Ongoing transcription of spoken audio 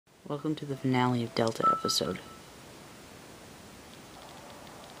Welcome to the finale of Delta episode.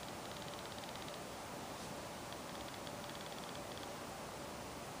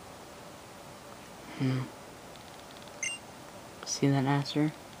 See that, Aster?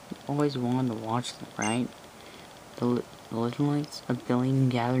 You always wanted to watch them, right? The little lights, a billion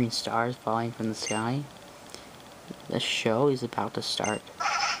gathering stars falling from the sky. The show is about to start.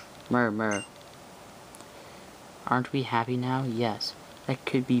 Murr. Aren't we happy now? Yes. That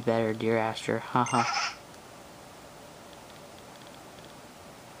could be better, dear Aster. Haha.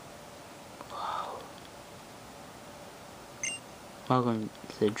 Whoa. Welcome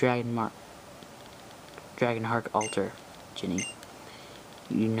to the Dragonheart altar, Ginny.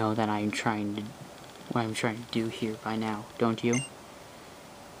 You know that what I'm trying to do here by now, don't you?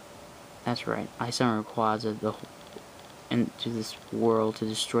 That's right. I summoned Rayquaza into this world to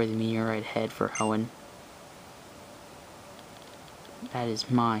destroy the meteorite head for Hoenn.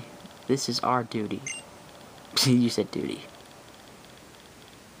 This is our duty. You said duty.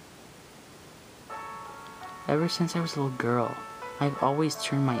 Ever since I was a little girl, I've always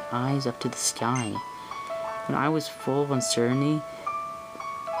turned my eyes up to the sky. When I was full of uncertainty,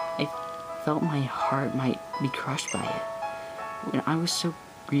 I felt my heart might be crushed by it. When I was so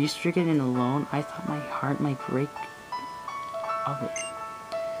grief-stricken and alone, I thought my heart might break of it.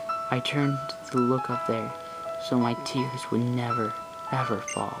 I turned to look up there, so my tears would never, ever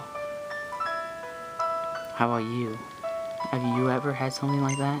fall. How about you? Have you ever had something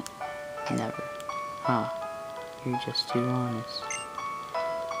like that? Never. Huh. You're just too honest.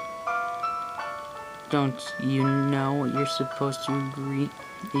 Don't you know what you're supposed to agree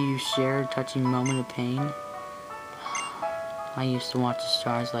that you share a touching moment of pain? I used to watch the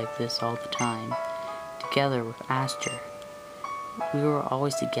stars like this all the time, together with Aster. We were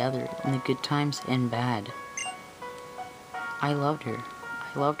always together in the good times and bad. I loved her.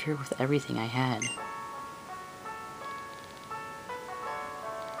 I loved her with everything I had.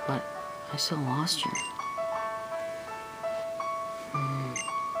 But I still lost her.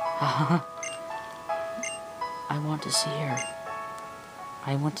 I want to see her.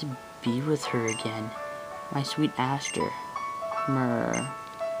 I want to be with her again. My sweet Aster. Murr.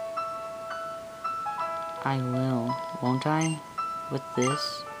 I will, won't I? With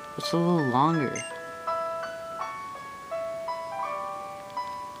this? Just a little longer.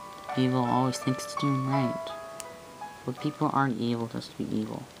 Evil always thinks it's doing right. But people aren't evil just to be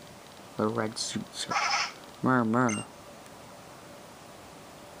evil. The red suits. Murr.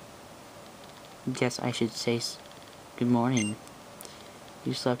 Guess I should say good morning.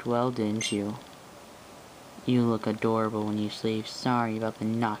 You slept well, didn't you? You look adorable when you sleep. Sorry about the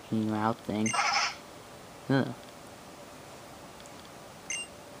knocking you out thing. Ugh.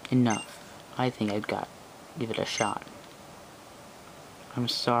 Enough. I think I've got to give it a shot. I'm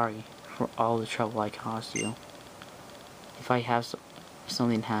sorry for all the trouble I caused you. If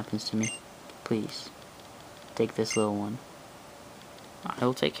something happens to me, please take this little one. I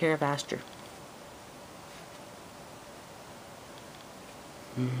will take care of Aster.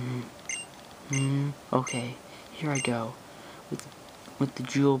 Okay, here I go. With the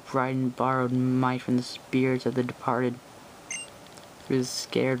jewel bride and borrowed might from the spirits of the departed. Through the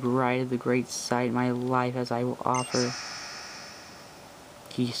scared rite of the great sight, my life as I will offer.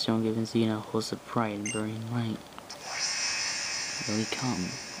 Keystone given Xena holds the bright and burning light. Will he come,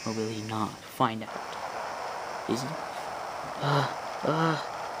 or will he not? Find out. Is he?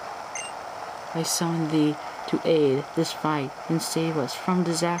 I summon thee to aid this fight and save us from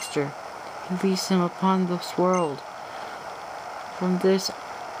disaster. Release him upon this world. From this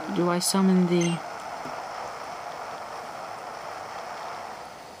do I summon thee.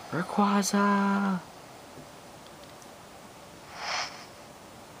 Rayquaza!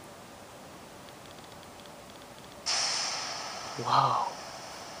 Whoa.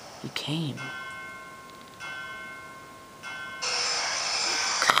 You came.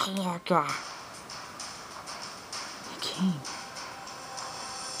 You came.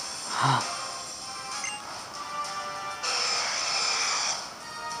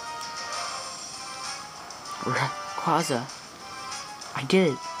 Rayquaza. I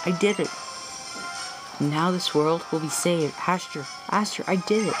did it. Now this world will be saved. Aster, I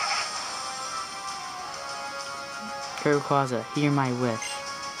did it. Rayquaza, hear my wish.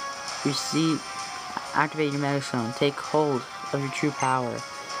 Activate your Megastone. Take hold of your true power.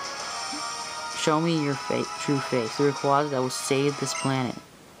 Show me your true face. The Rayquaza that will save this planet.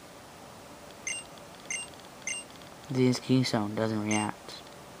 This Keystone doesn't react.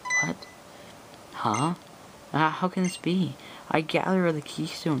 What? Huh? How can this be? I gather the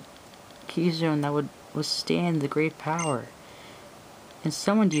Keystone that would withstand the great power. and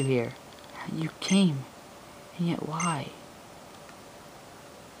summoned you here. You came, and yet why?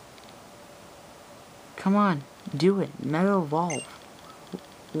 Come on, do it. Mega Evolve.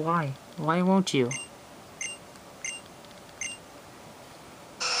 Why? Why won't you?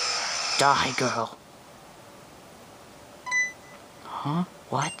 Die, girl. Huh?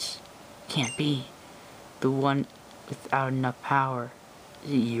 What? Can't be. The one without enough power.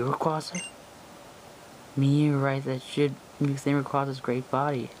 Is it you, Rayquaza? Meteorites that should move within Rayquaza's great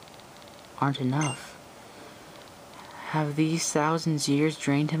body aren't enough. Have these thousands years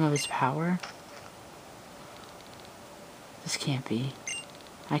drained him of his power? This can't be.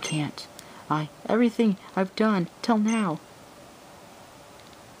 I can't. Everything I've done till now.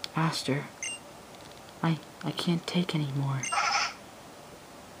 Aster, I can't take anymore.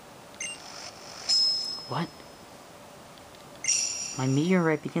 What? My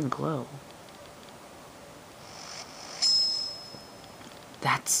meteorite began to glow.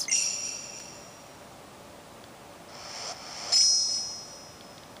 That's...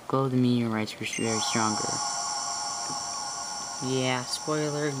 Glow of the meteorites were very stronger. Yeah,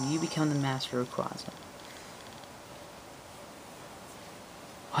 spoiler, you become the master of Rayquaza.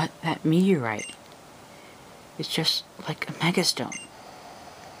 What? That meteorite? It's just like a megastone.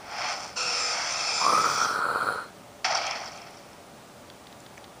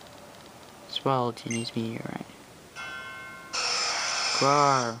 Swallow Ginny's meteorite.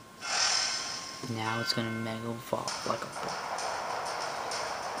 Grar. Now it's gonna mega evolve like a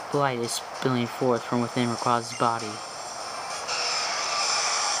ball. Light is spilling forth from within Rayquaza's body.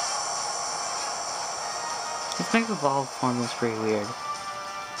 This mega evolve form was pretty weird.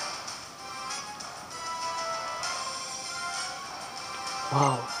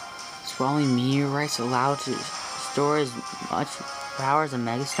 Whoa. Swallowing meteorites allowed to store as much power as a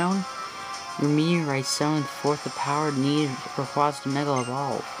megastone? Your meteorites selling forth the power needed for Rayquaza to mega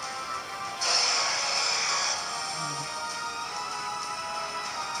evolve.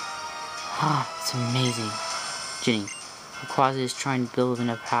 It's amazing. Ginny, Rayquaza is trying to build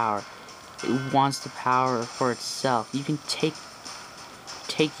enough power. It wants the power for itself. You can take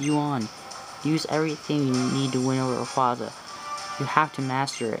you on. Use everything you need to win over Rayquaza. You have to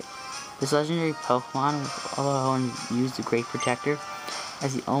master it. This legendary Pokemon will alone use the Great Protector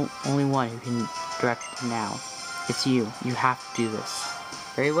as the only one who can direct it now. It's you. You have to do this.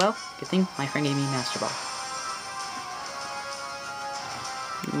 Very well. Good thing my friend gave me Master Ball.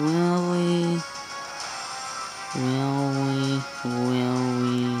 Will we?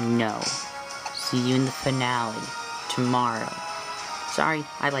 No. See you in the finale tomorrow. Sorry,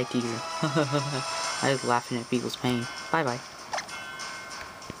 I like teasing. I was laughing at people's pain. Bye bye.